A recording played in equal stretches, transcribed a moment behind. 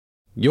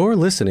You're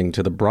listening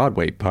to the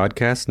Broadway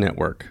Podcast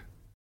Network.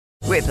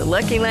 With the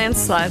Lucky Land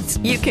Slots,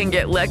 you can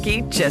get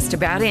lucky just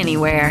about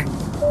anywhere.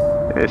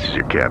 This is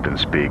your captain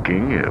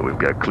speaking. We've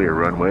got clear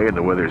runway and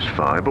the weather's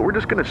fine, but we're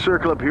just going to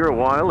circle up here a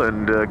while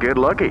and get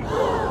lucky.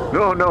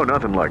 No,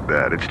 nothing like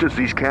that. It's just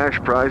these cash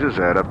prizes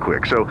add up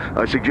quick. So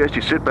I suggest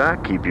you sit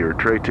back, keep your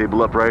tray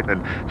table upright,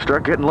 and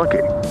start getting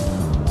lucky.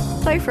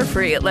 Play for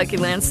free at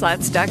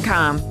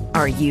LuckyLandSlots.com.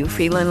 Are you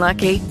feeling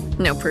lucky?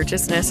 No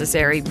purchase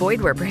necessary.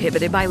 Void where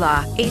prohibited by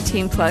law.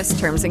 18 plus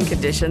terms and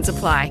conditions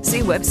apply.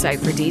 See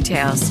website for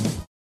details.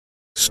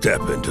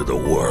 Step into the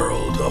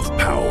world of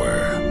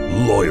power,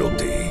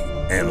 loyalty,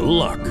 and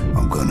luck.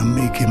 I'm gonna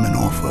make him an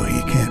offer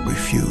he can't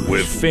refuse.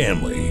 With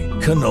family,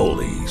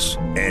 cannolis,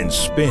 and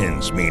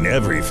spins mean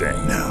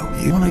everything. Now,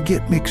 you wanna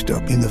get mixed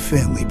up in the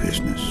family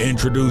business.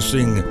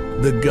 Introducing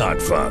The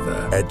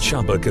Godfather at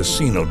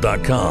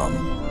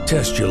ChumbaCasino.com.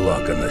 Test your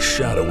luck in the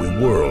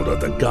shadowy world of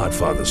The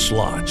Godfather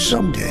slot.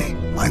 Someday,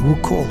 I will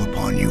call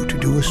upon you to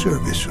do a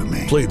service for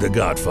me. Play The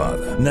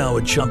Godfather, now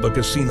at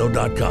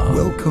ChumbaCasino.com.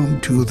 Welcome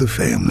to the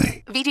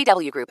family.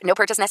 VGW Group. No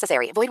purchase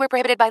necessary. Void where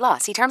prohibited by law.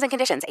 See terms and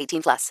conditions.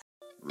 18 plus.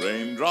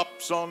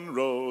 Raindrops on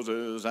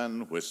roses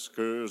and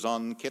whiskers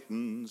on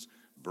kittens,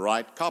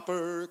 bright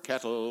copper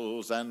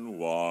kettles and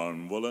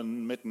warm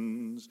woolen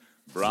mittens,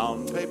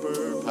 brown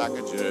paper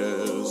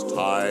packages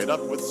tied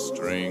up with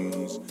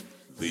strings.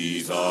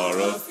 These are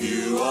a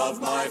few of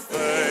my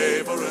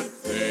favorite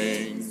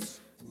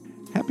things.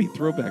 Happy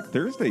Throwback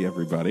Thursday,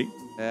 everybody.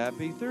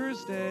 Happy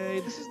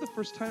Thursday. This is the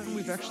first time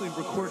we've actually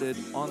recorded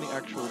on the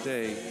actual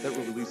day that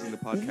we're releasing the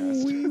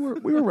podcast.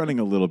 We were running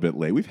a little bit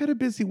late. We've had a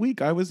busy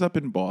week. I was up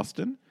in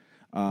Boston.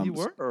 You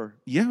were?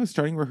 Yeah, I was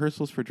starting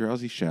rehearsals for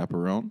Drowsy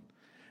Chaperone.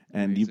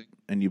 And Amazing.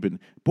 you've been...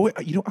 Boy,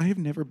 I have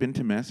never been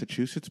to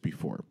Massachusetts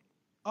before.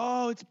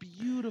 Oh, it's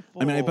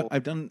beautiful. I mean,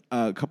 I've done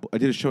a couple... I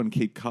did a show in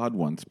Cape Cod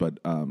once,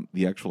 but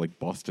the actual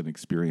Boston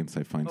experience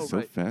I find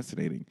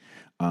fascinating.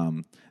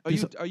 Are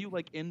you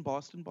like in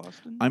Boston?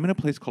 I'm in a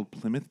place called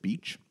Plymouth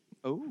Beach.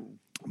 Oh.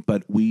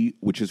 But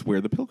which is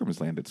where the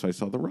Pilgrims landed, so I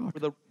saw the Rock.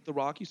 The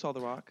Rock? You saw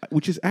the Rock?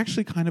 Which is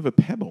actually kind of a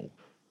pebble.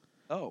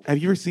 Oh. Have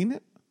you ever seen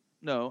it?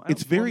 No.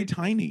 It's very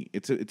tiny.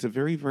 It's a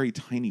very, very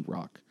tiny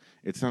rock.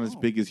 It's not as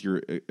big as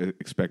you're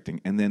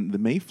expecting. And then the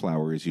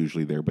Mayflower is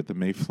usually there, but the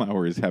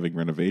Mayflower is having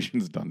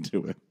renovations done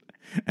to it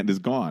and is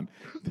gone.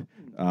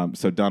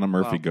 So Donna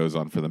Murphy goes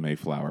on for the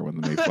Mayflower when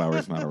the Mayflower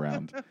is not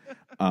around.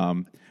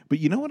 But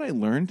you know what I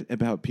learned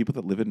about people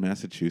that live in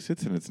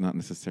Massachusetts, and it's not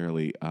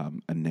necessarily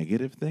a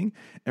negative thing?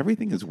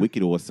 Everything is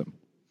wicked awesome.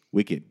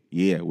 Wicked.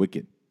 Yeah,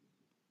 wicked.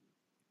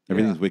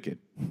 Everything's wicked.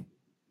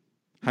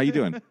 How you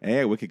doing?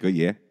 Hey, wicked good,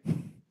 yeah.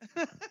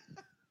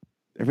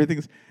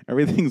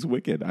 Everything's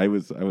wicked. I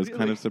was really?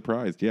 Kind of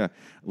surprised. Yeah,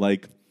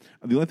 like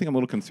the only thing I'm a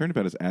little concerned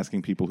about is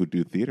asking people who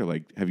do theater,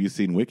 like, have you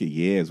seen Wicked?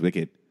 Yeah, it's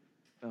wicked.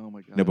 Oh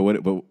my god. No,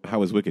 but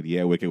how is Wicked?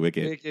 Yeah, wicked.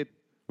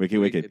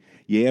 Wicked.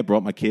 Yeah,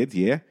 brought my kids.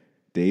 Yeah,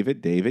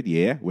 David.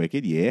 Yeah,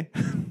 wicked. Yeah.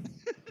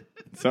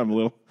 So I'm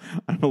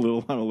a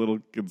little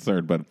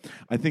concerned, but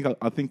I think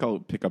I'll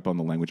pick up on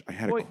the language. I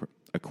had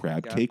a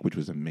crab cake, which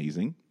was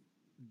amazing.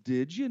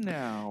 Did you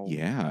now?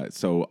 Yeah,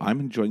 so I'm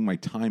enjoying my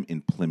time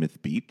in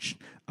Plymouth Beach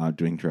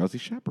doing Drowsy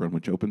Chaperone,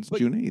 which opens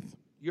June 8th.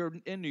 You're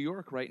in New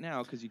York right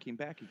now because you came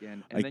back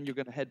again, and then you're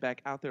going to head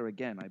back out there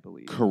again, I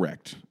believe.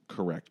 Correct.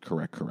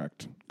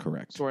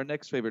 So our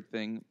next favorite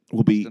thing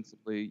will be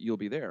ostensibly you'll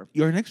be there.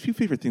 Your next few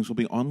favorite things will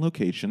be on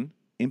location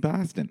in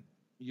Boston.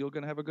 You're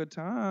going to have a good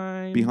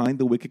time. Behind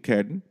the Wicked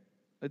Curtain.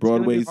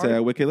 Broadway's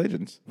Wicked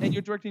Legends. And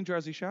you're directing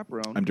Drowsy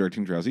Chaperone. I'm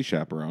directing Drowsy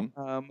Chaperone.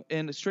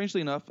 And strangely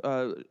enough,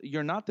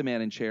 you're not the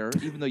man in chair,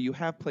 even though you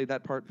have played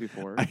that part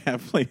before. I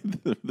have played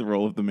the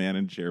role of the man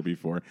in chair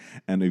before,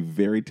 and a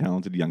very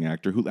talented young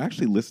actor who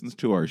actually listens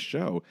to our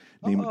show,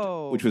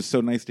 which was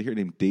so nice to hear,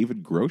 named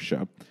David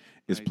Grosha,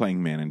 is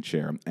playing man in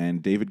chair.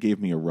 And David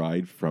gave me a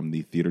ride from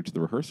the theater to the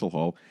rehearsal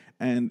hall,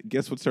 and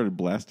guess what started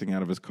blasting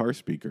out of his car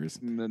speakers?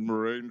 And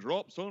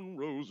raindrops on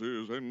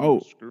roses and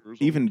whiskers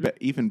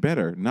even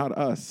better, not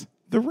us,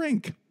 the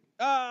Rink.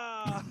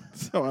 Ah!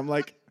 So I'm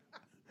like,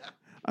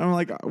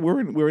 we're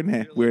in We're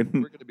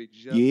going to be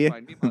just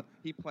fine.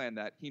 He planned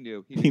that. He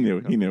knew. He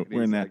knew.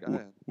 We're in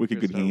that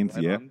wicked good hands.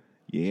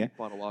 Yeah.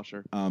 Bottle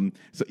washer. One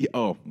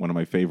of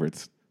my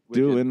favorites.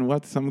 Wicked. Doing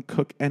what some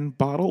cook and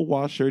bottle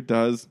washer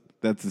does.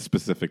 That's a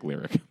specific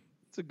lyric.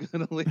 It's a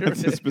good lyric.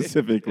 That's a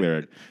specific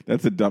lyric.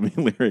 That's a dummy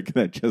lyric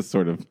that just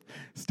sort of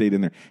stayed in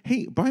there.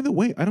 Hey, by the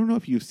way, I don't know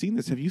if you've seen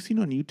this. Have you seen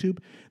on YouTube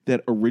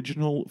that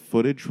original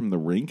footage from the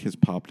Rink has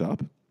popped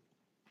up?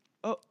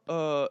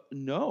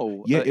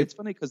 No. Yeah, it's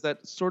funny because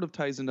that sort of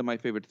ties into my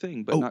favorite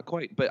thing, but not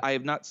quite. But I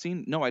have not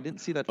seen. No, I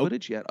didn't see that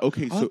footage yet.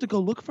 Okay, I'll have to go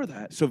look for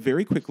that. So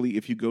very quickly,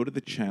 if you go to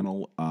the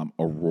channel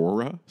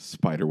Aurora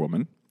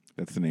Spider-Woman,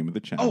 that's the name of the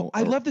channel. Oh,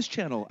 I love this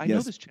channel. I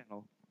know this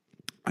channel.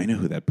 I know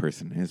who that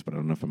person is, but I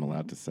don't know if I'm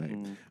allowed to say.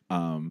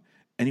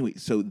 Anyway,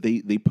 so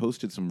they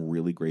posted some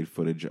really great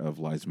footage of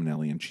Liza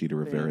Minnelli and Cheetah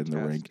Rivera in the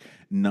ring.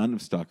 None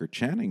of Stalker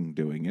Channing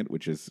doing it,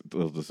 which is a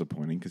little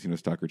disappointing because,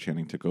 Stalker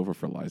Channing took over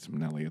for Liza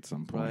Minnelli at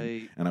some point.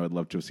 Right. And I would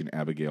love to have seen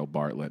Abigail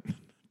Bartlett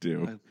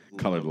do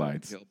Colored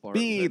Lights.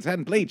 Bartlett. Beads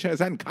and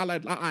bleachers and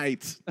colored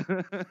lights.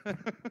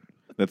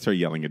 That's her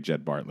yelling at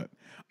Jed Bartlett.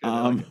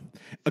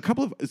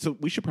 So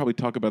we should probably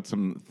talk about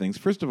some things.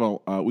 First of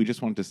all, we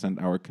just wanted to send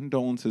our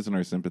condolences and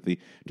our sympathy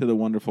to the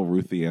wonderful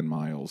Ruthie Ann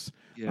Miles,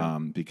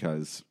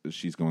 because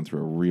she's going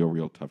through a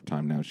real tough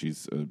time now.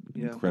 She's an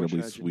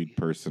incredibly sweet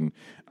person,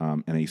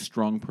 and a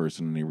strong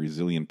person and a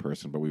resilient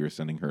person, but we were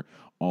sending her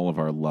all of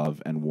our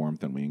love and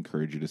warmth, and we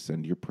encourage you to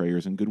send your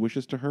prayers and good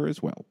wishes to her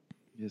as well.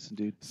 Yes,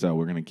 indeed. So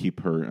we're going to keep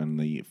her in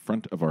the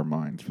front of our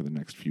minds for the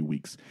next few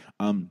weeks.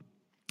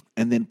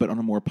 But on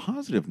a more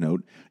positive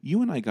note,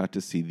 you and I got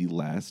to see the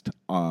last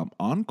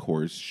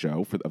Encores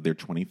show of their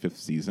 25th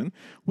season.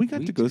 We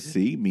got to go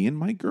see Me and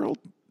My Girl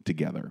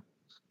together.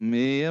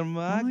 Me and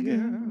My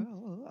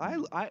Girl.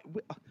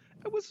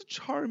 It was a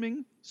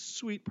charming,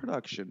 sweet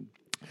production.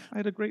 I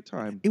had a great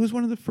time. It was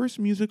one of the first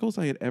musicals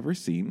I had ever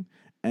seen,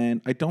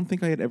 and I don't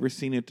think I had ever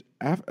seen it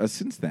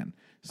since then.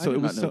 So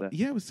it was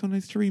it was so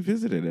nice to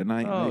revisit it, and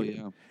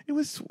it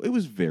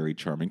was very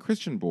charming.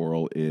 Christian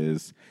Borle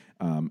is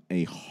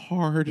a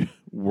hard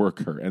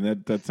worker,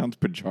 and that sounds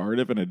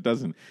pejorative, and it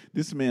doesn't.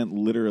 This man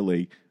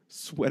literally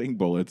sweating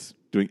bullets,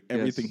 doing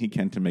everything he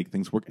can to make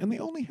things work, and they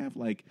only have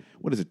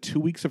 2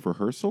 weeks of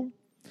rehearsal?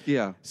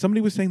 Yeah.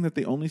 Somebody was saying that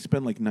they only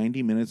spend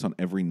 90 minutes on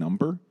every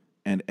number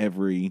and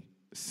every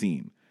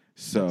scene.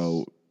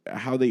 So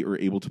how they are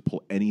able to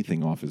pull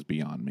anything off is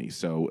beyond me.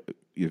 So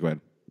you go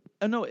ahead.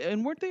 No,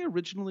 and weren't they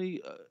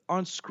originally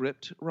on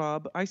script,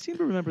 Rob? I seem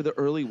to remember the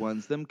early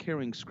ones, them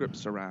carrying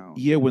scripts around.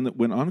 Yeah,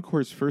 when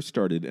Encores first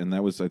started, and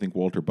that was, I think,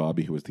 Walter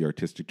Bobby, who was the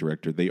artistic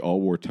director, they all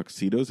wore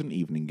tuxedos and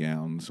evening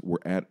gowns, were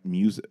at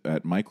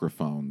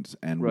microphones,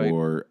 and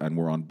were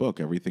on book.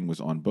 Everything was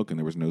on book, and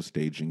there was no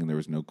staging, and there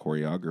was no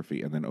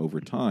choreography. And then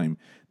over time,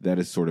 that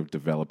has sort of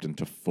developed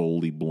into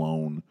fully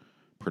blown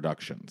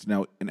productions.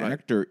 Now, an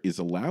actor is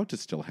allowed to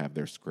still have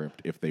their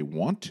script if they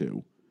want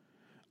to.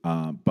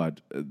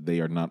 But they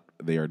are not.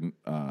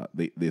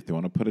 If they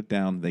want to put it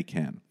down, they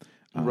can.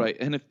 Right,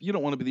 and if you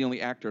don't want to be the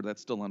only actor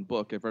that's still on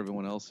book, if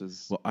everyone else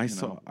is, I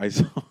saw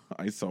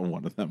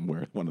one of them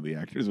where one of the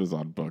actors was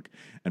on book,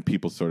 and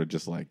people sort of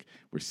just were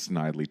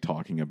snidely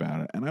talking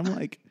about it, and I'm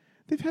like,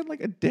 they've had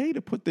a day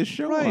to put this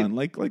show on.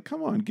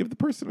 Come on, give the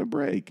person a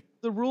break.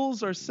 The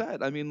rules are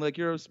set. I mean,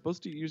 you're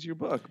supposed to use your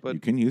book, but you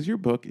can use your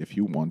book if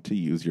you want to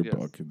use your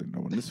book.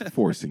 No one is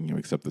forcing you,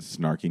 except the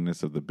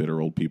snarkiness of the bitter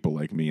old people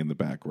like me in the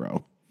back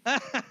row.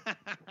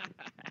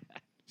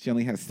 She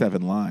only has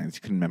 7 lines.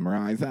 You can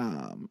memorize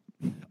them.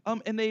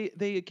 And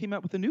they came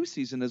out with a new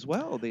season as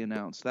well. They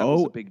announced that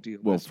was a big deal.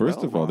 Well, first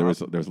of all, there was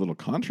a little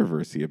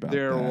controversy about that.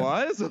 There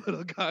was a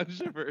little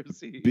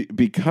controversy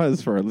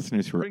because for our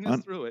listeners who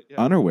are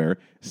unaware,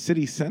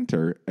 City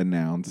Center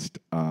announced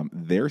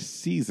their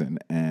season,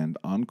 and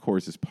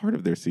Encores is part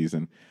of their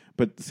season.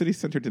 But City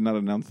Center did not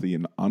announce the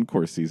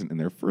Encore season in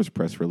their first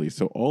press release.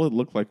 So all it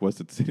looked like was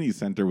that City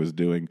Center was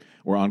doing,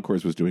 or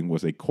Encores was doing,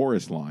 was a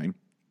chorus line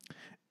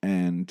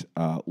and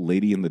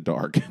Lady in the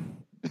Dark.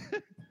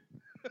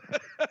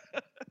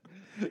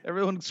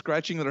 Everyone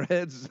scratching their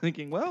heads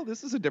thinking, well,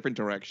 this is a different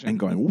direction. And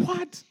going,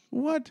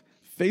 what?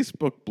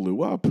 Facebook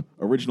blew up.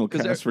 Original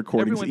cast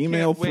recordings,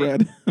 email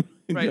thread.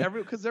 Right,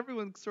 because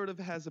everyone sort of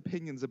has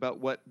opinions about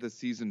what the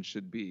season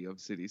should be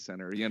of City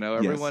Center.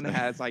 Everyone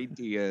has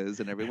ideas,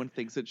 and everyone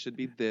thinks it should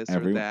be this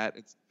or that.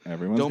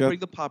 Don't bring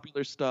the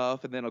popular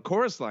stuff, and then a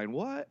chorus line.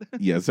 What?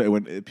 Yeah, so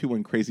people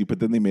went crazy, but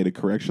then they made a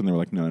correction. They were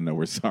like, no,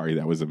 we're sorry,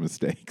 that was a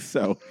mistake.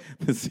 So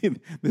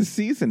the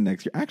season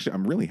next year, actually,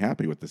 I'm really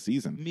happy with the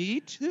season. Me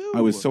too. I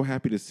was so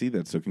happy to see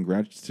that. So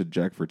congrats to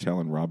Jack Fertel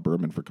and Rob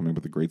Berman for coming up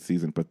with a great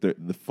season. But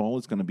the fall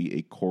is going to be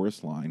a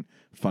chorus line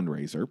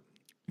fundraiser.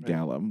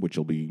 Gala, which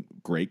will be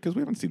great because we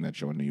haven't seen that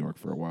show in New York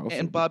for a while.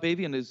 And Bob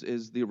Avian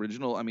is the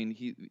original. I mean,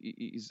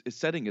 he's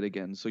setting it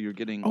again, so you're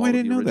getting. Oh, I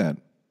didn't know that.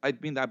 I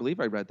believe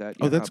I read that.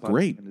 Oh, that's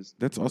great.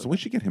 That's awesome. We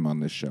should get him on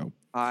this show.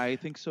 I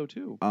think so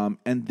too.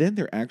 And then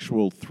their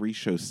actual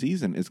 3-show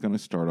season is going to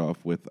start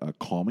off with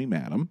Call Me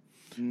Madam,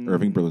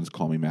 Irving Berlin's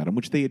Call Me Madam,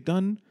 which they had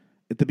done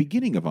at the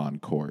beginning of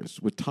Encores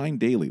with Tyne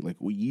Daly,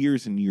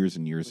 years and years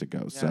and years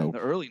ago. Yeah, in the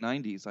early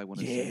 90s, I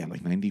want to say. Yeah,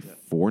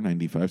 94,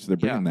 95. So they're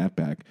bringing that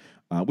back,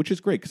 which is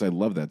great because I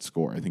love that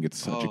score. I think it's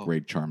such a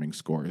great, charming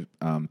score.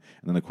 And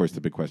then, of course, the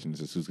big question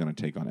is who's going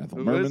to take on Ethel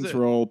Merman's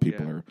role.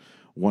 People are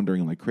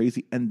wondering like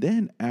crazy. And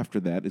then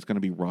after that is going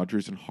to be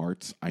Rodgers and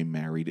Hart's I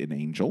Married an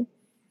Angel,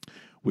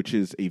 which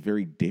is a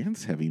very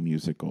dance-heavy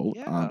musical.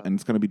 And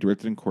it's going to be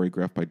directed and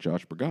choreographed by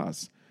Josh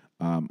Bergas.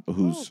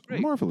 Who's a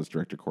marvelous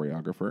director,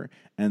 choreographer.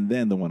 And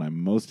then the one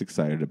I'm most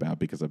excited about,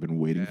 because I've been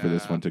waiting for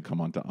this one to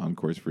come onto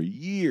Encores for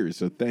years,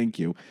 so thank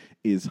you,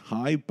 is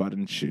High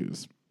Button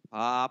Shoes.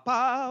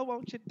 Papa,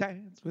 won't you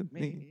dance with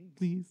me?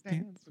 Please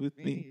dance with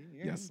me.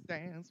 Yes.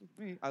 Dance with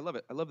me. I love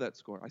it. I love that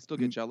score. I still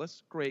get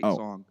jealous. Great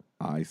song.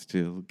 I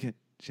still get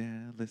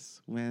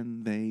jealous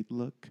when they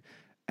look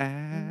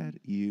at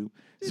you.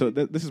 So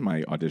this is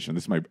my audition.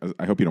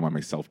 I hope you don't mind my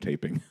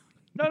self-taping.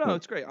 No,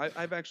 it's great.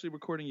 I'm actually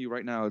recording you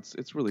right now.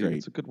 It's really great.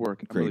 It's a good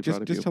work. Great.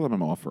 Really just tell them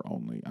I'm offer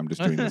only. I'm just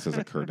doing this as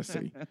a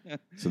courtesy,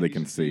 so they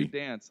can see.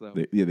 Dance though.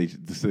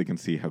 So they can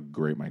see how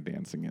great my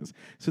dancing is.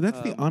 So that's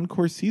the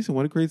encore season.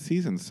 What a great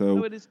season! So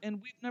no, it is,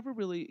 and we've never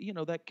really,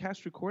 that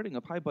cast recording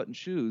of High Button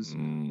Shoes.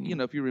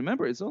 If you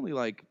remember, it's only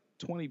like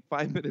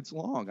 25 minutes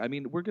long. I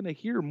mean, we're going to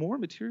hear more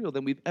material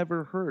than we've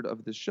ever heard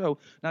of this show,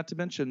 not to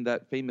mention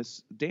that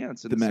famous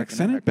dance in the Mack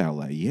Sennett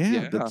ballet.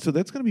 Yeah. So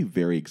that's going to be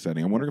very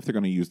exciting. I wonder if they're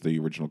going to use the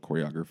original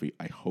choreography.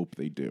 I hope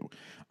they do.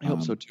 I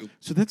hope so too.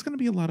 So that's going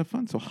to be a lot of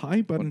fun. So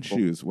High Button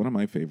Shoes, one of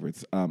my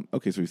favorites.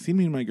 Okay, so we've seen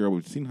Me and My Girl,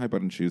 we've seen High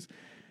Button Shoes,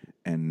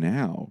 and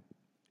now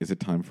is it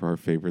time for our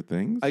favorite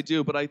things? I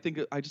do, but I think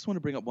I just want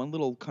to bring up one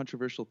little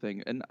controversial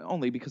thing, and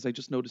only because I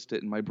just noticed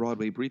it in my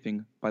Broadway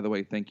briefing. By the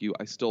way, thank you.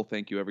 I still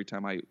thank you every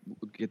time I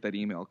get that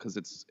email because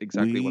it's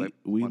exactly what I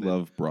wanted.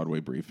 Love Broadway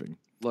briefing.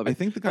 Love it. I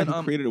think the guy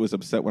who created it was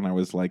upset when I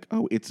was like,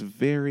 "Oh, it's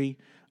very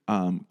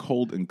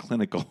cold and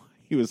clinical."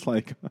 He was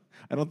like,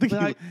 "I don't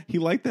think he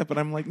liked that," but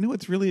I'm like, "No,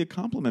 it's really a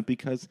compliment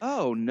because."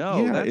 Oh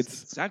no, yeah,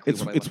 that's exactly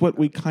it's what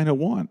we kind of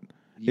want.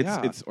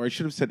 Yeah. It's or I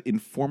should have said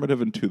informative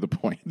and to the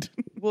point.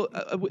 Well,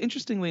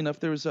 interestingly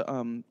enough, there was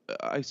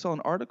I saw an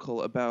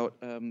article about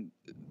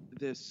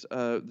this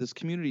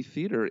community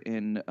theater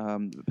in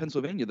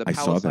Pennsylvania, the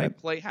Palisade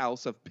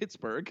Playhouse of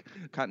Pittsburgh,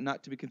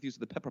 not to be confused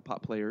with the Pepper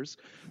Pot Players,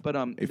 but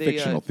a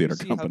fictional theater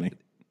company.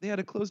 They had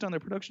to close down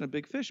their production of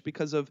Big Fish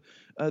because of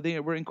they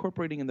were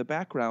incorporating in the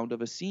background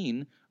of a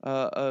scene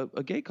a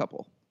gay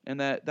couple. And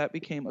that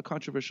became a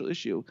controversial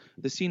issue.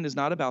 The scene is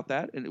not about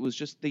that, and it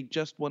was they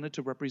just wanted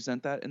to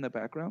represent that in the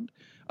background.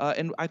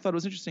 And I thought it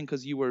was interesting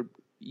because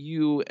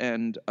you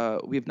and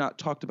we have not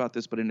talked about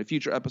this, but in a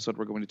future episode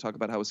we're going to talk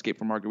about how Escape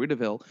from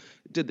Margaritaville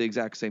did the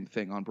exact same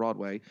thing on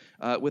Broadway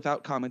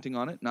without commenting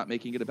on it, not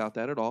making it about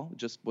that at all. It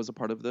just was a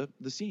part of the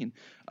scene.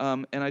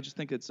 And I just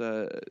think it's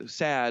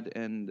sad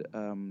and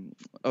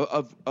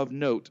of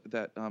note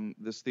that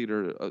this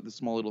theater, the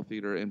small little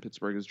theater in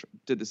Pittsburgh,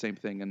 did the same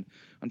thing, and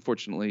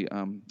unfortunately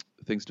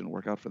things didn't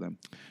work out for them.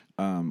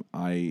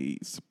 I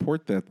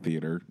support that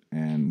theater,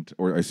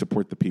 or I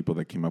support the people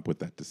that came up with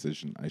that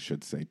decision, I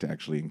should say, to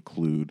actually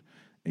include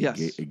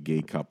a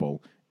gay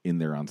couple in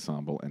their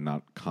ensemble and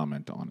not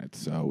comment on it.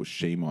 So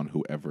shame on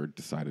whoever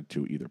decided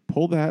to either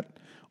pull that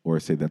or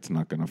say that's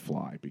not going to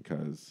fly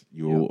because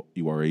you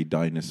are a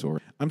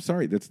dinosaur. I'm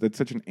sorry, that's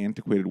such an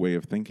antiquated way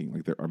of thinking.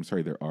 Like there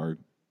are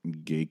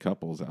gay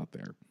couples out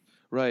there.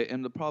 Right,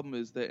 and the problem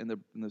is that in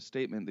the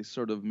statement they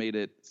sort of made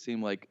it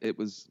seem like it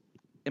was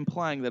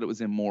implying that it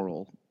was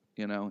immoral,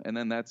 and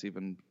then it's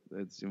even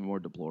more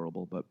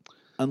deplorable. But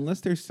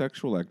unless there's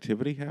sexual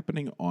activity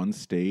happening on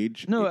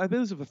stage, no, I think it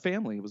was a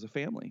family. It was a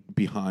family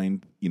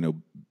behind.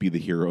 Be the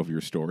hero of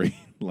your story.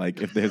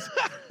 Like if there's,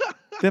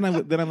 then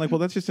I'm like, well,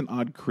 that's just an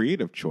odd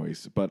creative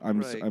choice. But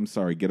I'm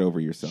sorry, get over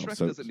yourself. Shrek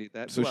doesn't need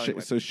that.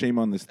 So shame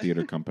on this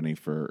theater company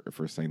for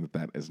saying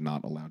that is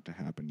not allowed to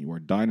happen. You are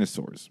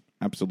dinosaurs,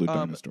 absolute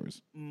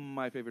dinosaurs.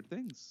 My favorite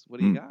things. What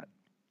do you got?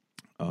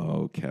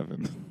 Oh,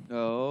 Kevin.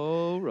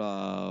 Oh,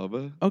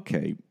 Rob.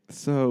 Okay,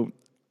 so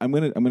I'm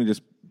gonna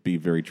just be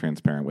very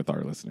transparent with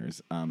our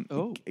listeners.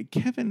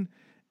 Kevin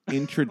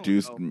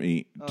introduced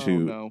me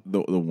to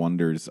the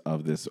wonders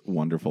of this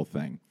wonderful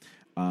thing,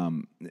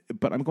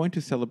 but I'm going to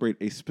celebrate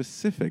a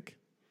specific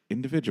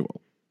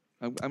individual.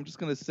 I'm just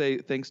going to say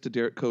thanks to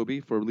Derek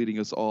Kobe for leading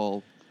us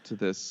all to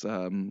this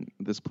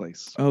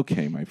place.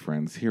 Okay, my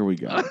friends, here we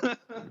go.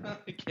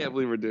 I can't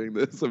believe we're doing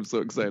this. I'm so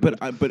excited. But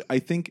I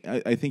think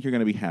you're going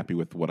to be happy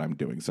with what I'm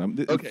doing. So,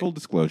 full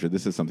disclosure,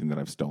 this is something that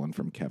I've stolen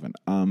from Kevin.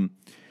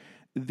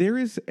 There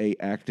is a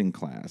acting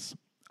class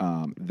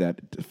that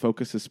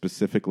focuses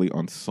specifically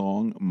on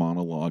song,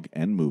 monologue,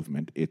 and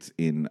movement. It's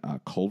in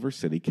Culver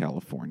City,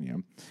 California.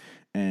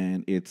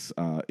 And it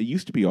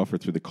used to be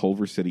offered through the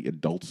Culver City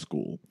Adult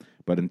School,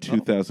 but in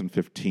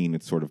 2015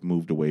 it sort of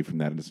moved away from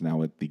that and is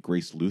now at the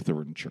Grace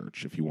Lutheran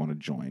Church. If you want to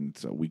join,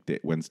 it's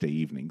Wednesday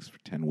evenings for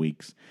 10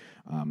 weeks,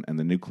 and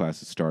the new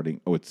class is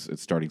starting. It's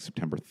starting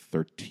September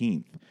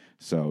 13th.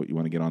 So you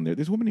want to get on there.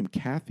 There's a woman named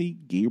Kathy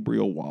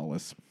Gabriel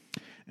Wallace,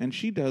 and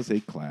she does a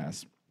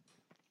class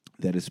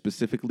that is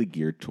specifically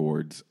geared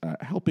towards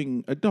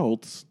helping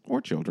adults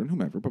or children,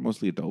 whomever, but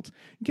mostly adults,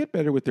 get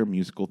better with their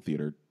musical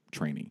theater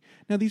training.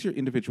 Now, these are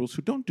individuals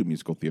who don't do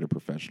musical theater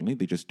professionally.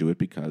 They just do it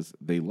because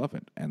they love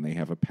it and they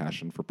have a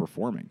passion for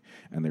performing.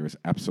 And there is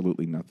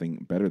absolutely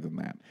nothing better than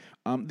that.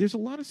 There's a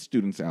lot of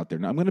students out there.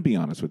 Now, I'm going to be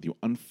honest with you.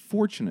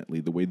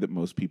 Unfortunately, the way that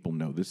most people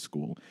know this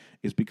school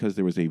is because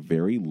there was a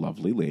very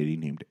lovely lady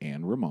named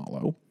Anne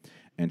Ramallo,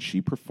 and she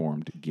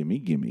performed Gimme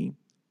Gimme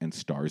and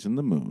Stars in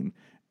the Moon.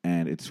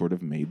 And it sort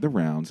of made the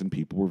rounds, and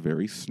people were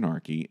very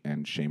snarky,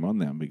 and shame on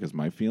them, because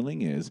my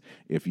feeling is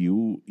if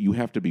you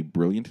have to be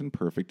brilliant and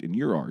perfect in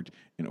your art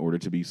in order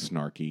to be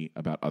snarky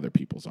about other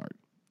people's art.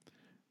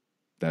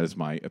 That is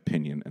my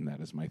opinion, and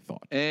that is my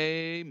thought.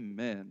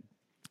 Amen.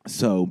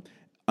 So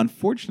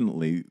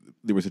Unfortunately,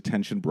 there was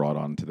attention brought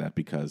on to that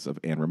because of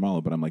Anne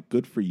Ramallo, but I'm like,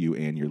 good for you,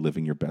 Anne, you're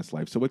living your best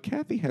life. So what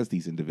Kathy has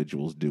these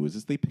individuals do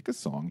is they pick a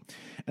song,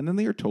 and then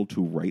they are told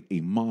to write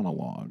a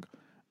monologue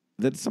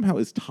that somehow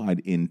is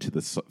tied into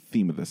the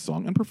theme of this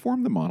song and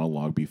perform the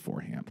monologue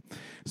beforehand.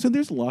 So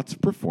there's lots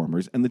of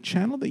performers, and the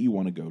channel that you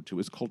want to go to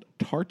is called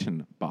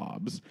Tartan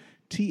Bobs,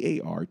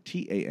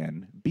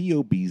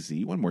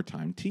 TARTANBOBZ. One more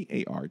time,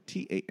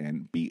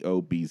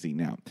 TARTANBOBZ.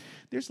 Now,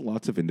 there's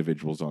lots of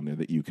individuals on there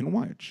that you can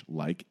watch,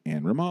 like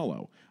Anne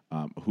Ramallo,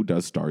 who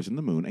does Stars in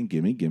the Moon and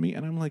Gimme Gimme,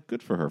 and I'm like,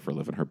 good for her for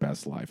living her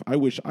best life. I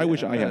wish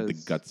I had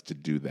the guts to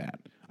do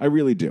that. I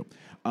really do.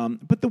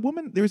 But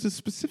there's a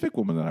specific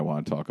woman that I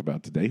want to talk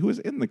about today who is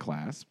in the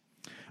class,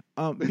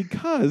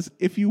 because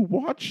if you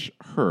watch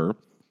her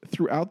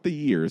throughout the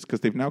years,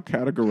 because they've now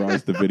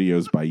categorized the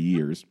videos by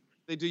years.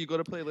 They do. You go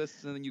to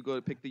playlists, and then you go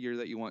to pick the year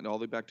that you want, all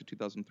the way back to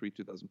 2003,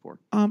 2004.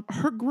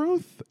 Her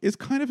growth is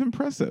kind of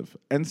impressive,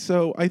 and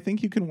so I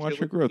think you can watch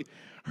her growth.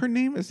 Her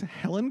name is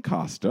Helen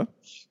Costa.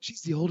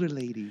 She's the older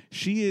lady.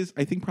 She is,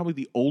 I think, probably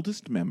the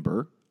oldest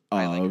member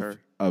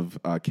of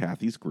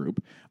Kathy's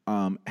group.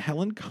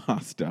 Helen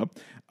Costa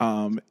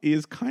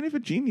is kind of a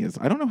genius.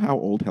 I don't know how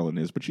old Helen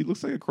is, but she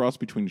looks like a cross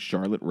between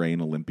Charlotte Rae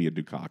and Olympia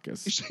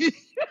Dukakis.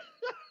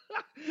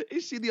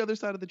 Is she the other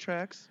side of the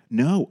tracks?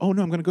 No. Oh,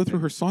 no. I'm going to go through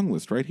her song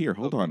list right here.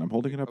 Hold on. I'm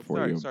holding it up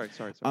for you. Sorry.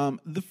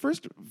 The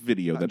first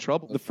video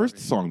first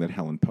song that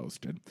Helen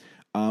posted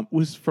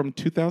was from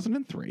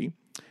 2003,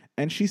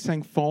 and she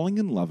sang Falling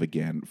in Love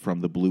Again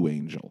from The Blue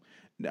Angel,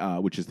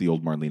 which is the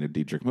old Marlene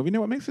Dietrich movie. Now,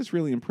 what makes this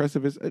really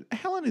impressive is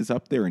Helen is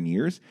up there in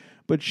years,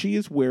 but she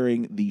is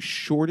wearing the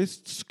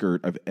shortest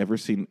skirt I've ever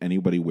seen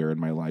anybody wear in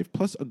my life,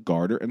 plus a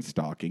garter and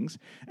stockings,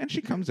 and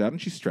she comes out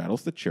and she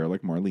straddles the chair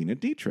like Marlene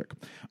Dietrich.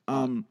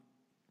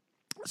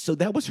 So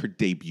that was her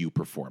debut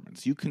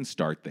performance. You can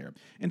start there.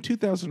 In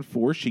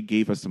 2004, she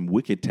gave us some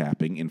wicked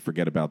tapping in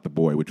Forget About the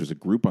Boy, which was a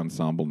group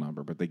ensemble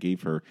number, but they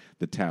gave her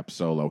the tap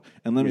solo.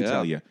 And let me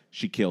tell you,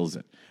 she kills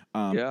it.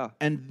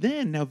 And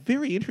then, now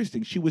very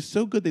interesting, she was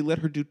so good they let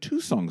her do 2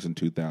 songs in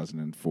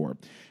 2004.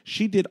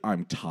 She did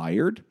I'm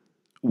Tired,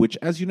 which,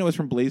 as you know, is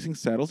from Blazing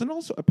Saddles, and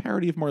also a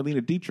parody of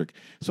Marlene Dietrich.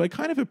 So I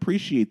kind of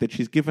appreciate that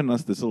she's given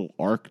us this little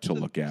arc to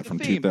look at from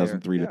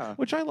 2003,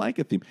 which I like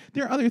a theme.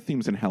 There are other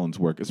themes in Helen's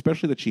work,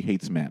 especially that she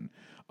hates men.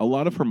 A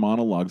lot of her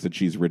monologues that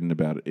she's written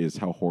about is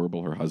how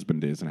horrible her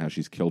husband is and how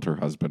she's killed her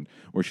husband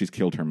or she's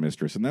killed her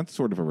mistress. And that's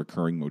sort of a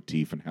recurring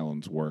motif in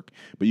Helen's work.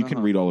 But you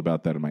can read all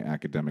about that in my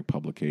academic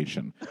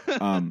publication.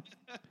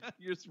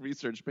 Your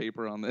research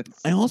paper on this.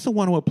 I also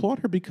want to applaud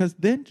her because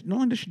then not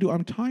only does she do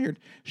I'm Tired,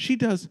 she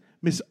does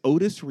Miss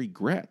Otis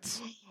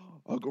Regrets.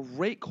 A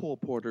great Cole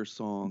Porter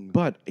song.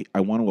 But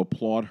I want to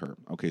applaud her.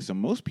 Okay, so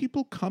most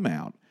people come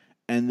out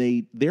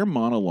and their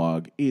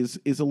monologue is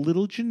a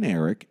little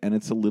generic and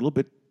it's a little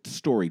bit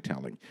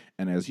storytelling.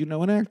 And as you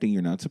know in acting,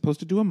 you're not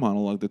supposed to do a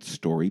monologue that's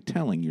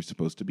storytelling. You're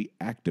supposed to be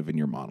active in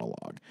your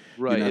monologue.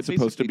 Right. You're not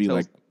supposed to be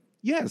like,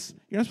 yes.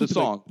 You're not supposed to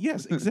song. Be like,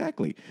 yes,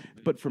 exactly.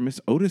 But for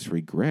Miss Otis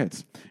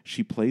Regrets,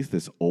 she plays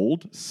this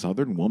old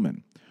Southern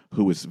woman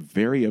who is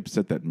very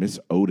upset that Miss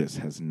Otis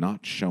has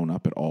not shown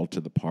up at all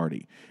to the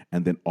party.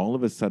 And then all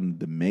of a sudden,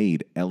 the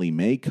maid, Ellie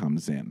Mae,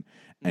 comes in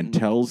and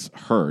tells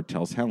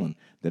Helen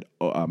that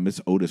Miss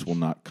Otis will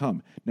not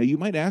come. Now, you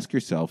might ask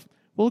yourself,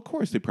 well, of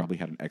course, they probably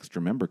had an extra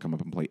member come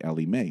up and play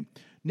Ellie Mae.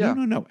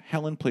 No.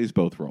 Helen plays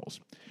both roles.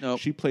 Nope.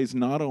 She plays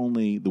not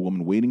only the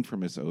woman waiting for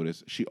Miss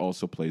Otis, she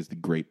also plays the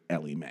great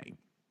Ellie Mae.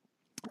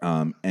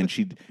 And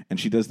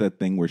she does that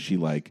thing where she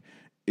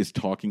is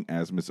talking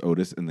as Miss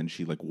Otis, and then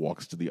she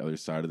walks to the other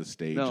side of the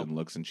stage and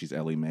looks, and she's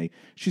Ellie Mae.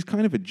 She's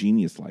kind of a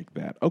genius like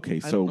that. Okay,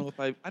 so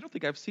I don't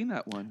think I've seen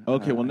that one.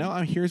 Okay, well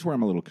now here's where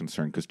I'm a little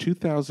concerned because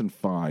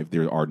 2005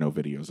 there are no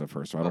videos of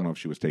her, so I don't know if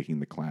she was taking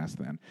the class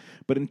then.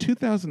 But in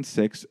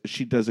 2006,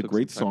 she does a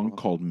great song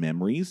called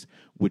 "Memories,"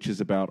 which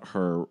is about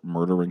her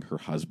murdering her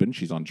husband.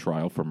 She's on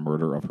trial for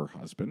murder of her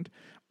husband.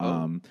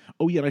 And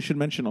I should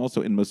mention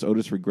also in Miss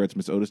Otis Regrets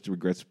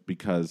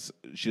because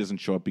she doesn't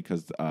show up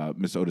because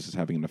Miss Otis is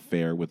having an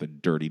affair with a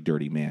dirty,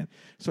 dirty man.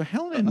 So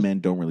Helen and men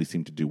don't really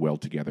seem to do well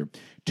together.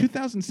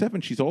 2007,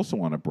 she's also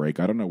on a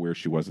break. I don't know where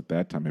she was at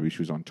that time. Maybe she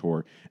was on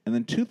tour. And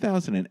then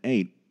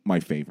 2008, my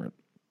favorite,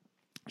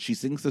 she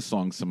sings the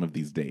song Some of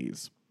These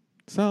Days.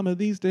 Some of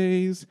these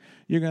days,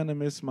 you're going to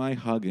miss my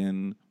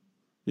hugging.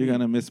 You're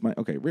going to miss my...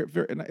 Okay,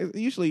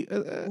 usually...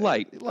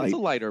 light. That's a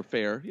lighter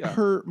fare, yeah.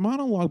 Her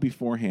monologue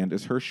beforehand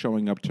is her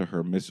showing up to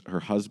her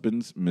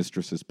husband's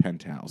mistress's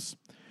penthouse,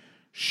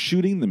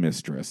 shooting the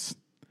mistress,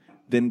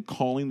 then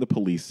calling the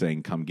police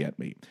saying, come get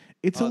me.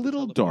 It's a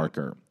little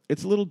darker.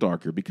 It's a little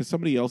darker because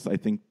somebody else, I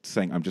think,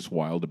 sang I'm just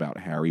wild about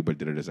Harry, but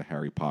did it as a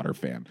Harry Potter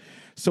fan.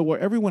 So where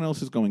everyone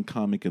else is going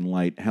comic and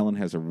light, Helen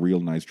has a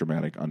real nice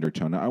dramatic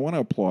undertone. Now, I want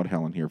to applaud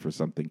Helen here for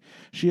something.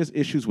 She has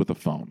issues with the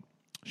phone.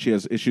 She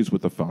has issues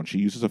with the phone. She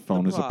uses a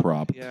phone as a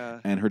prop, yeah.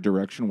 And her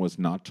direction was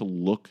not to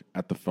look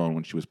at the phone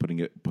when she was putting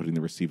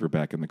the receiver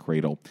back in the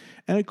cradle,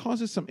 and it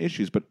causes some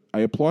issues. But I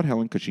applaud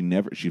Helen because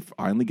she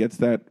finally gets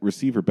that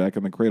receiver back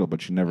in the cradle,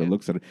 but she never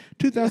looks at it.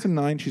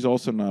 2009, she's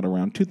also not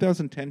around.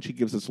 2010, she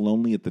gives us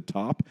 "Lonely at the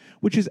Top,"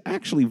 which is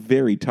actually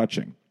very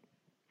touching,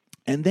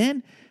 and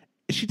then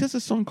she does a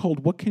song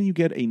called "What Can You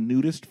Get a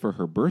Nudist for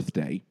Her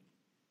Birthday?"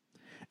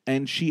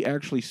 And she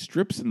actually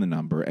strips in the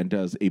number and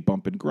does a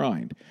bump and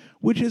grind,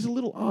 which is a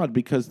little odd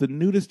because the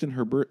nudist in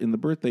the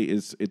birthday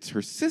it's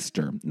her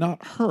sister,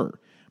 not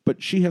her.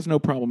 But she has no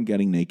problem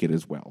getting naked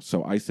as well.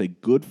 So I say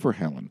good for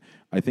Helen.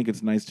 I think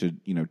it's nice to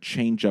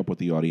change up what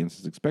the audience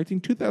is expecting.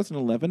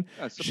 2011,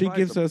 she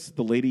gives us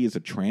 "The Lady is a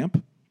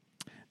Tramp."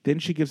 Then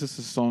she gives us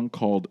a song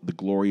called "The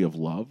Glory of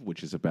Love,"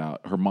 which is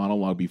about her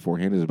monologue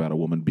beforehand is about a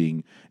woman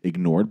being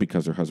ignored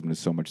because her husband is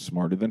so much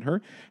smarter than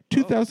her.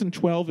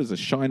 2012 is a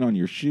 "Shine on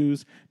Your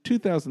Shoes."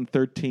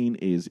 2013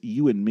 is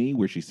 "You and Me,"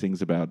 where she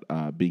sings about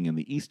being in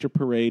the Easter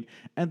parade.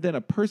 And then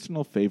a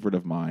personal favorite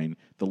of mine,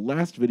 the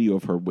last video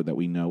of her that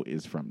we know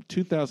is from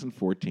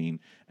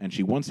 2014, and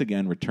she once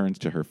again returns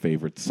to her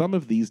favorite "Some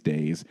of These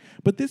Days,"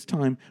 but this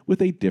time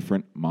with a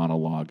different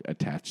monologue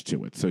attached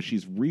to it. So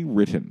she's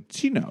rewritten.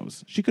 She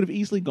knows. She could have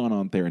easily gone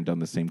on there and done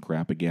the same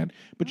crap again,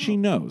 but she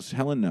knows.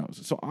 Helen knows.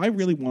 So I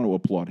really want to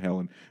applaud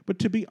Helen, but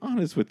to be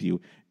honest with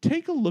you,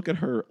 take a look at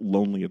her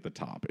 "Lonely at the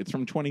Top." It's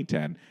from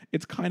 2010.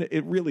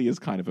 It really is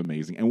kind of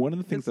amazing. And one of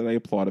the things that I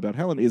applaud about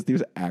Helen is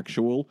there's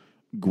actual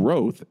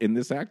growth in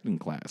this acting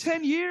class.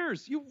 10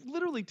 years. You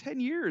literally 10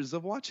 years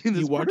of watching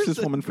this. You watch this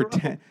woman for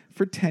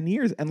 10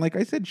 years. And like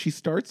I said, she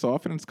starts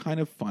off and it's kind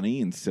of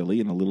funny and silly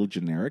and a little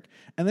generic.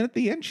 And then at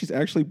the end, she's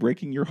actually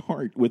breaking your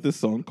heart with a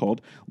song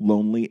called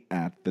 "Lonely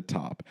at the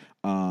Top."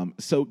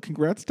 So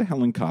congrats to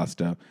Helen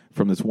Costa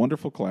from this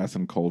wonderful class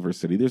in Culver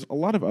City. There's a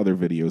lot of other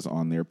videos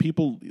on there.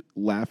 People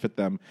laugh at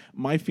them.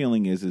 My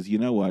feeling is you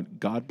know what?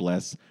 God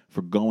bless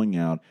for going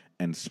out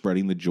and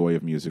spreading the joy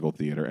of musical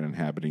theater and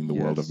inhabiting the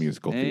world of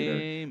musical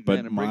theater. But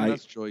and bringing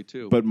us joy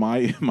too. But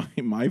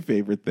my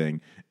favorite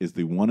thing is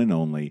the one and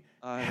only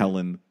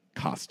Helen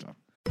Costa.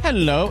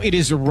 Hello, it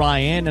is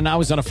Ryan, and I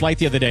was on a flight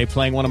the other day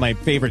playing one of my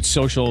favorite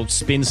social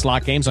spin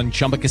slot games on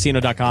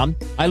ChumbaCasino.com.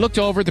 I looked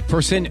over at the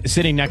person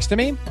sitting next to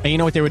me, and you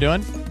know what they were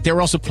doing? They were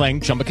also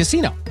playing Chumba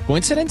Casino.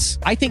 Coincidence?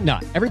 I think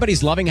not.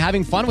 Everybody's loving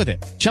having fun with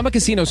it. Chumba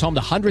Casino is home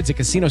to hundreds of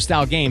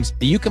casino-style games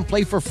that you can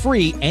play for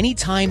free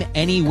anytime,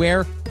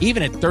 anywhere,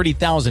 even at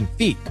 30,000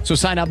 feet. So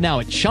sign up now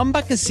at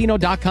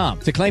ChumbaCasino.com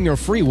to claim your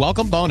free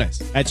welcome bonus.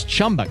 That's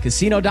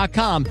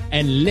ChumbaCasino.com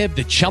and live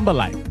the Chumba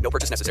life. No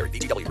purchase necessary.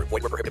 VGW. Void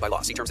where prohibited by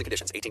law. See terms and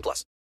conditions.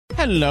 18+.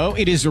 Hello,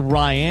 it is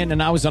Ryan,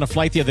 and I was on a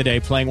flight the other day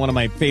playing one of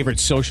my favorite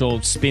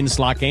social spin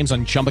slot games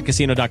on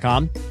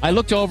ChumbaCasino.com. I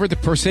looked over at the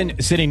person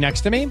sitting next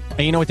to me, and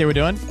you know what they were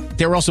doing?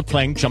 They were also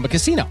playing Chumba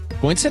Casino.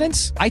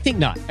 Coincidence? I think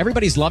not.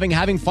 Everybody's loving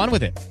having fun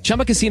with it.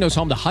 Chumba Casino is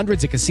home to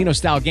hundreds of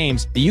casino-style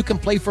games that you can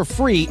play for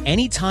free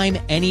anytime,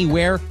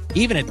 anywhere,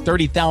 even at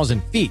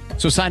 30,000 feet.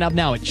 So sign up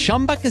now at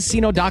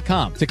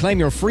ChumbaCasino.com to claim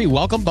your free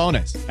welcome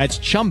bonus. That's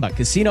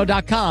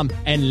ChumbaCasino.com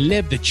and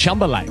live the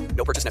Chumba life.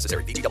 No purchase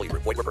necessary. VGW.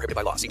 Void where prohibited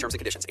by law. See terms and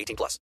conditions.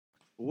 18+.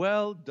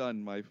 Well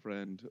done, my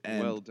friend.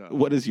 And well done.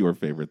 What is your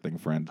favorite thing,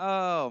 friend?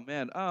 Oh,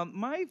 man.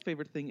 My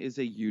favorite thing is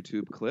a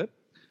YouTube clip.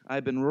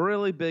 I've been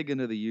really big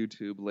into the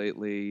YouTube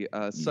lately.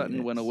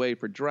 Sutton went away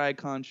for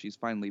DragCon. She's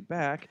finally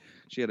back.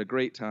 She had a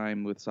great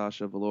time with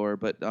Sasha Velour,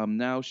 but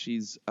now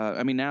she's.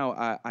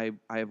 I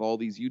have all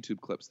these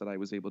YouTube clips that I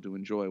was able to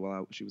enjoy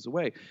while she was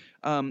away.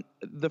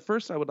 The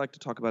first I would like to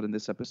talk about in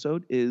this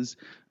episode is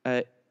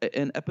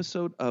an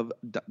episode of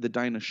the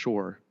Dinah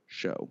Shore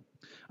show.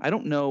 I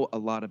don't know a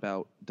lot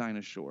about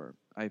Dinah Shore.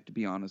 I have to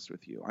be honest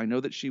with you. I know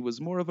that she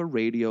was more of a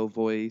radio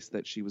voice.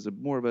 That she was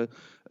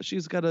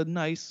she's got a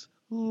nice,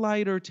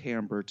 lighter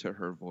timbre to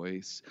her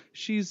voice.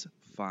 She's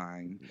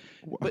fine.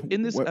 But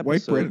in this episode,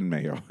 white bread and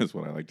mayo is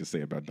what I like to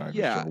say about Dinah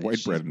Shore.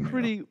 White bread and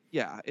mayo.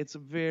 Yeah, it's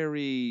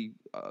very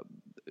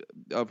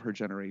of her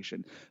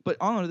generation. But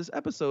on this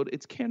episode,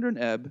 it's Kendra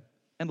Ebb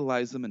and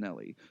Liza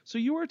Minnelli. So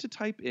you are to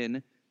type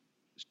in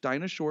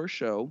Dinah Shore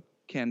show,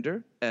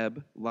 Kendra,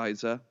 Ebb,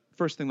 Liza.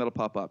 First thing that'll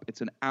pop up.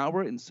 It's an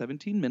hour and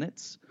 17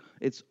 minutes.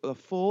 It's a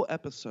full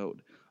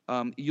episode.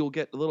 You'll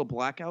get little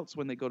blackouts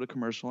when they go to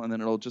commercial, and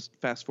then it'll just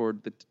fast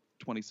forward the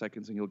 20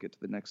 seconds, and you'll get to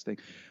the next thing.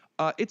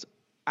 It's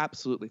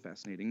absolutely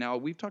fascinating. Now,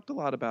 we've talked a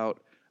lot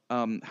about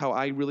how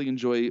I really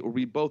enjoy, or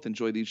we both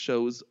enjoy these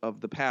shows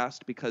of the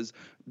past because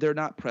they're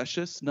not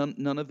precious.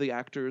 None of the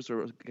actors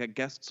or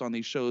guests on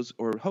these shows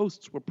or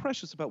hosts were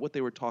precious about what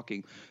they were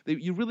talking.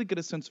 You really get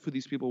a sense of who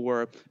these people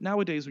were.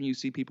 Nowadays, when you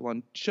see people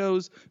on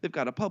shows, they've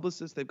got a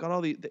publicist, they've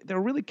got they're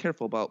really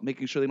careful about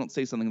making sure they don't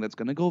say something that's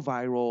going to go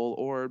viral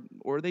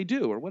or they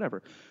do or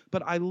whatever.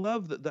 But I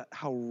love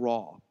how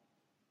raw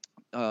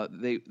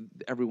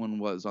everyone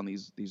was on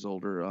these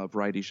older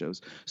variety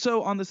shows.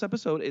 So on this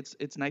episode, it's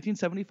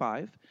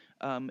 1975.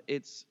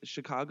 It's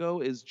Chicago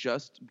is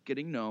just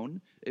getting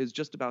known, is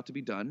just about to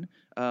be done.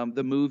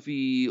 The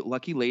movie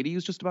Lucky Lady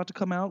is just about to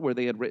come out, where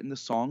they had written the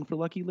song for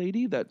Lucky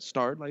Lady that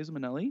starred Liza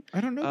Minnelli.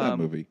 I don't know that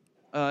movie.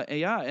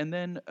 And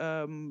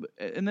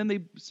then they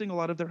sing a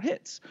lot of their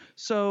hits.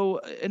 So,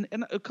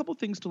 and a couple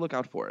things to look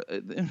out for.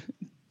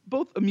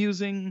 Both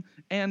amusing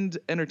and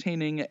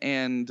entertaining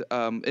and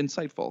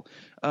insightful.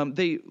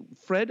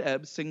 Fred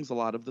Ebb sings a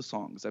lot of the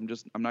songs.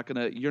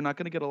 You're not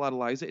gonna get a lot of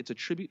Liza. It's a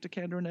tribute to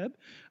Kander and Ebb.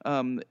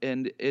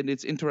 And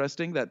it's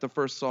interesting that the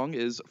first song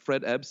is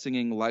Fred Ebb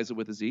singing Liza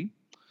with a Z.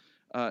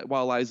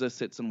 While Liza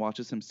sits and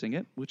watches him sing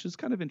it, which is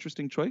kind of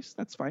interesting choice.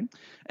 That's fine.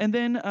 And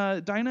then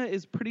Dinah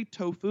is pretty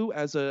tofu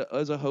as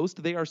a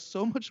host. They are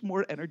so much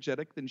more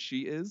energetic than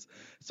she is.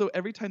 So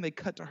every time they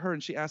cut to her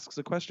and she asks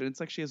a question, it's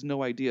like she has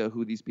no idea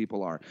who these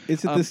people are.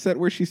 Is it the set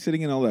where she's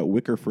sitting in all that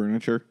wicker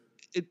furniture?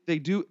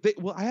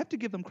 Well, I have to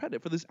give them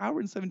credit for this hour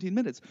and 17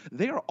 minutes.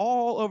 They are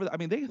all over.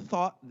 They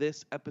thought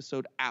this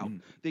episode out.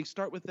 They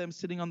start with them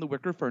sitting on the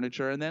wicker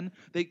furniture, and then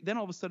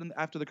all of a sudden,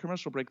 after the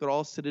commercial break, they're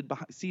all seated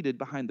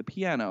behind the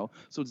piano.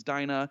 So it's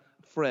Dinah,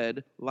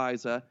 Fred,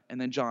 Liza, and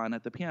then John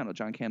at the piano.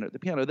 John Kander at the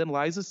piano. Then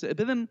Liza,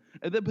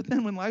 but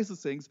then when Liza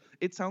sings,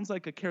 it sounds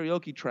like a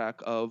karaoke track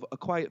of A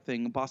Quiet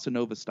Thing, bossa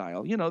nova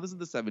style. This is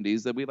the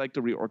 70s that we like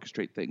to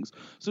reorchestrate things.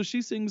 So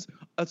she sings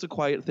It's a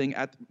Quiet Thing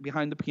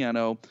behind the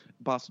piano,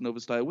 bossa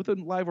nova style, with a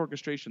live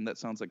orchestration that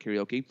sounds like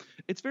karaoke.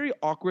 It's very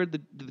awkward,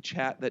 the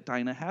chat that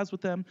Dinah has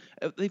with them.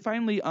 They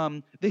finally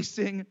they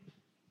sing.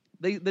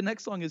 The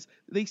next song is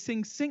they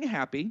sing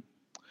Happy,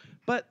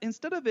 but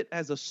instead of it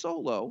as a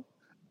solo,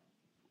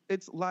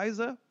 it's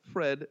Liza,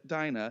 Fred,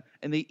 Dinah,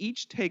 and they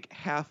each take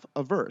half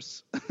a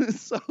verse.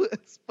 So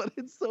it's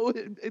so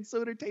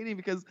entertaining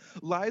because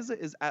Liza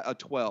is at a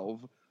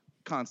 12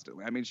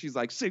 constantly. I mean, she's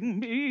like, sing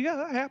me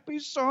a happy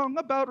song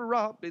about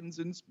robins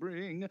in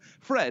spring.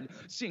 Fred,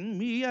 sing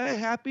me a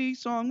happy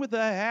song with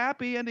a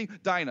happy ending.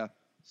 Dinah,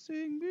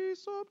 sing me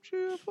some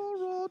cheerful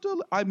road.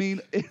 I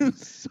mean,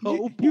 it's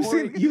so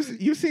boring.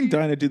 You've seen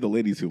Dinah do The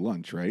Ladies Who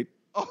Lunch, right?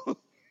 Oh,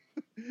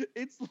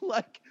 it's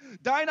like,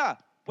 Dinah,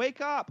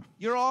 wake up.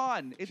 You're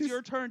on. It's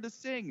your turn to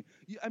sing.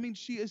 I mean,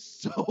 she is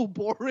so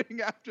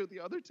boring after the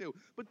other two,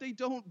 but they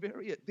don't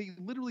vary it. They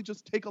literally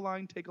just take a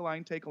line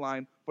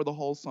for the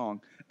whole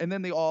song. And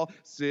then they all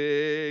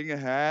sing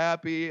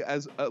happy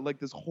as like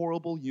this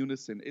horrible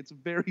unison. It's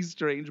very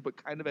strange, but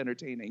kind of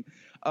entertaining.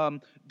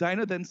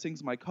 Dinah then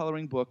sings My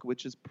Coloring Book,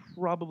 which is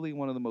probably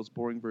one of the most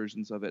boring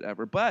versions of it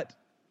ever. But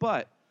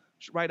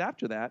right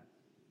after that,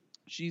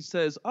 she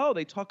says,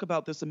 they talk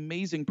about this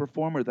amazing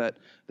performer that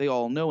they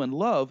all know and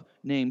love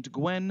named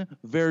Gwen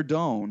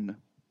Verdon.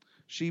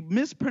 She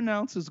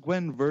mispronounces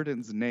Gwen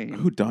Verdon's name.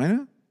 Who,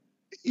 Dinah?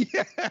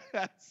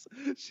 Yes.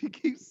 She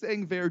keeps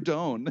saying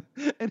Verdon,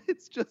 and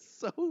it's just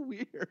so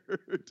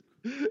weird.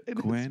 And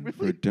Gwen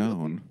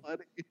Verdon.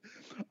 Really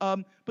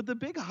funny. But the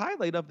big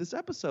highlight of this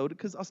episode,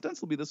 because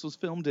ostensibly this was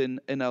filmed in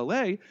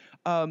L.A.,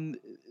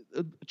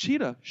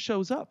 Cheetah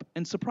shows up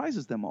and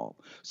surprises them all.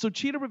 So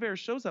Cheetah Rivera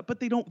shows up, but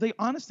they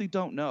honestly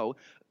don't know.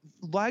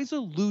 Liza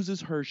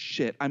loses her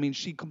shit. I mean,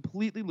 she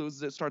completely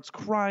loses it, starts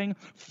crying.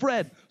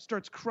 Fred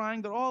starts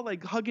crying. They're all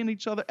like hugging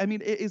each other. I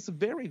mean, it is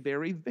very,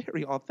 very,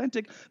 very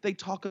authentic. They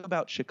talk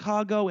about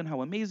Chicago and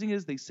how amazing it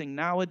is. They sing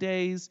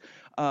Nowadays.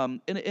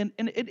 And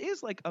it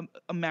is like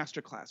a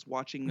masterclass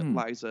watching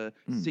Liza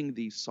sing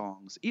these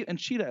songs. And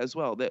Cheetah as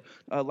well. That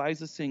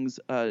Liza sings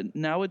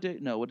Nowadays.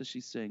 No, what does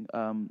she sing?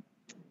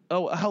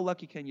 How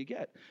Lucky Can You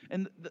Get?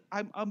 And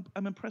I'm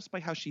impressed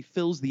by how she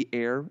fills the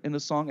air in a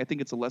song. I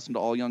think it's a lesson to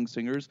all young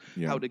singers,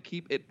 how to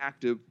keep it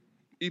active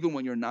even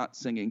when you're not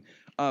singing.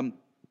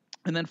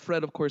 And then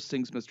Fred, of course,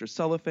 sings Mr.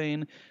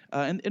 Cellophane.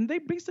 And they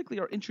basically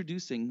are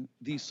introducing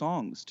these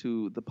songs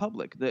to the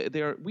public.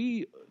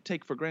 We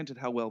take for granted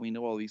how well we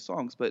know all these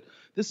songs, but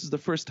this is the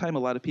first time a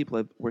lot of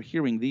people were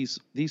hearing these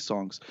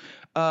songs.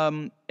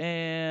 And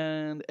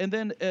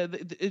then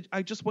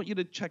I just want you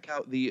to check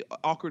out the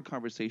awkward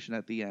conversation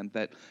at the end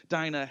that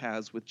Dinah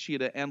has with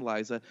Cheetah and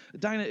Liza.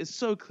 Dinah is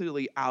so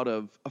clearly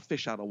a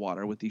fish out of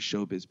water with these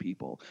showbiz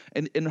people.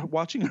 And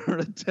watching her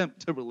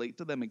attempt to relate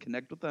to them and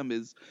connect with them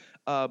is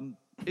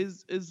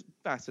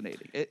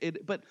fascinating.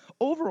 But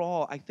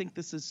overall, I think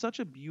this is such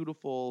a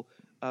beautiful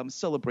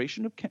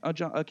celebration of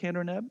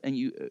Kander and Ebb, and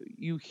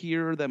you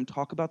hear them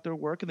talk about their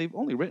work, and they've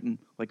only written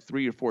like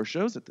 3 or 4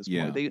 shows at this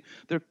point.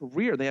 Their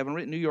career, they haven't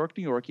written New York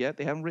yet.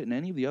 They haven't written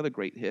any of the other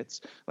great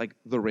hits like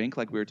The Rink,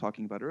 like we were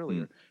talking about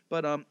earlier.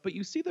 But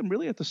you see them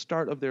really at the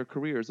start of their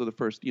careers, or the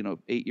first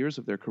 8 years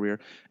of their career,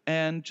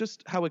 and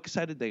just how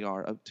excited they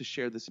are to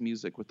share this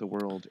music with the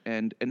world,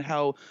 and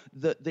how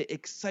the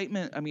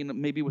excitement. I mean,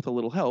 maybe with a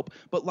little help,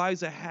 but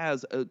Liza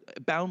has a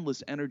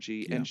boundless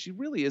energy, and she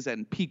really is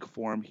in peak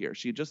form here.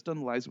 She had just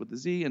done Liza with the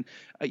Z, and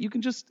you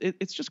can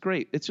it's just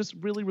great. It's just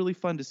really, really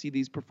fun to see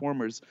these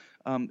performers.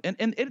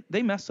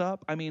 They mess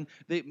up. I mean,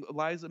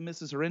 Liza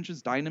misses her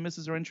entrance, Dinah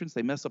misses her entrance.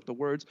 They mess up the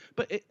words,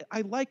 but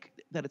I like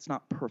that it's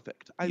not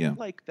perfect. I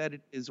like that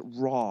it is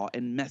raw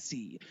and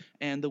messy,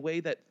 and the way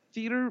that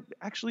theater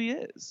actually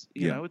is.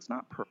 You know, it's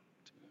not perfect.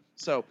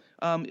 So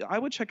I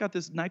would check out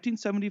this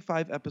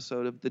 1975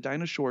 episode of The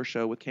Dinah Shore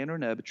Show with Cantor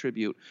Nebb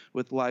tribute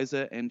with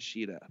Liza and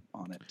Sheeta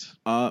on it.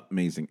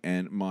 Amazing.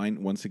 And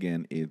mine, once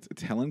again,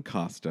 it's Helen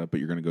Costa, but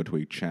you're going to go to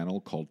a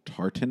channel called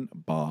Tartan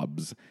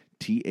Bobs,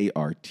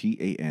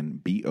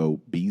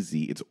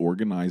 TartanBobz. It's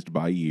organized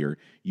by year.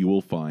 You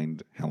will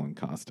find Helen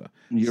Costa.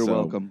 You're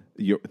welcome.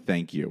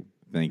 Thank you.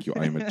 Thank you.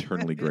 I am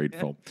eternally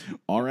grateful.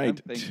 All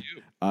right. Thank you.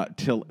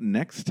 Till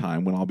next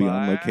time when I'll be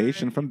on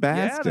location from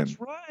Boston. Yeah, that's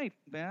right.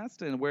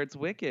 Boston, where it's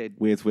wicked.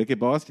 Where it's wicked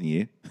Boston,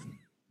 yeah.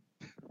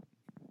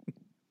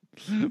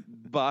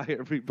 Bye,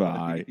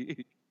 everybody. Bye.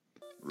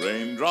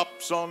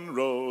 Raindrops on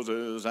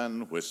roses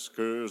and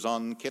whiskers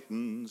on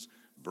kittens,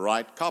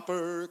 bright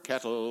copper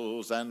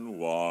kettles and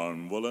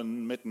warm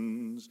woolen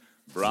mittens,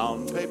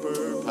 brown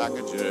paper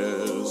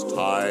packages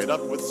tied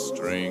up with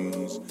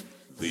strings.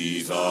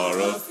 These are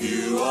a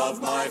few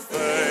of my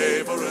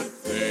favorite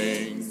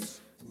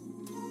things.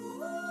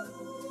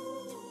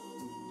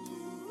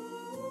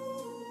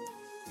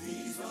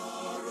 These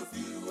are a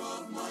few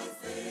of my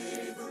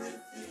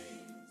favorite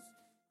things.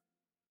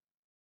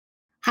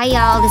 Hi,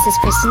 y'all. This is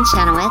Kristen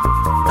Chenoweth.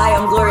 Hi,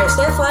 I'm Gloria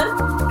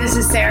Estefan. This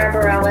is Sarah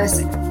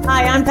Bareilles.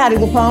 Hi, I'm Patty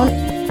LuPone.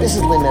 This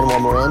is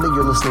Lin-Manuel Miranda.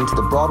 You're listening to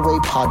the Broadway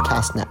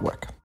Podcast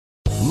Network.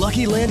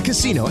 Lucky Land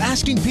Casino,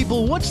 asking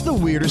people, what's the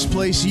weirdest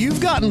place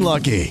you've gotten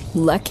lucky?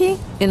 Lucky?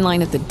 In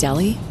line at the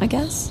deli, I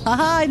guess?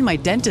 Aha, in my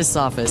dentist's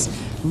office.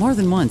 More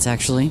than once,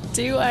 actually.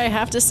 Do I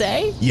have to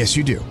say? Yes,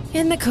 you do.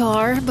 In the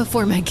car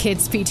before my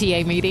kids'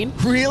 PTA meeting.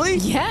 Really?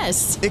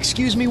 Yes.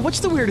 Excuse me, what's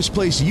the weirdest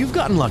place you've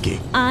gotten lucky?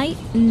 I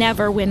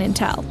never win and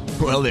tell.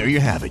 Well, there you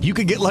have it. You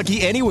can get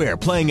lucky anywhere,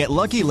 playing at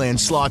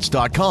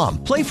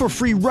LuckyLandSlots.com. Play for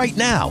free right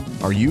now.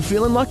 Are you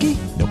feeling lucky?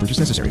 No purchase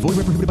necessary. Void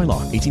where prohibited by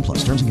law.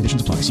 18+. Terms and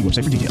conditions apply. See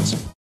website for details.